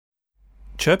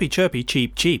Chirpy, chirpy,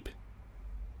 cheep, cheep.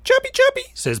 Chirpy, chirpy,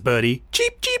 says Birdie,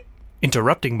 cheep, cheep,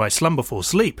 interrupting my slumberful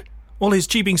sleep. All his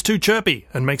cheeping's too chirpy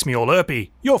and makes me all irpy.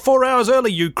 You're 4 hours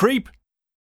early, you creep!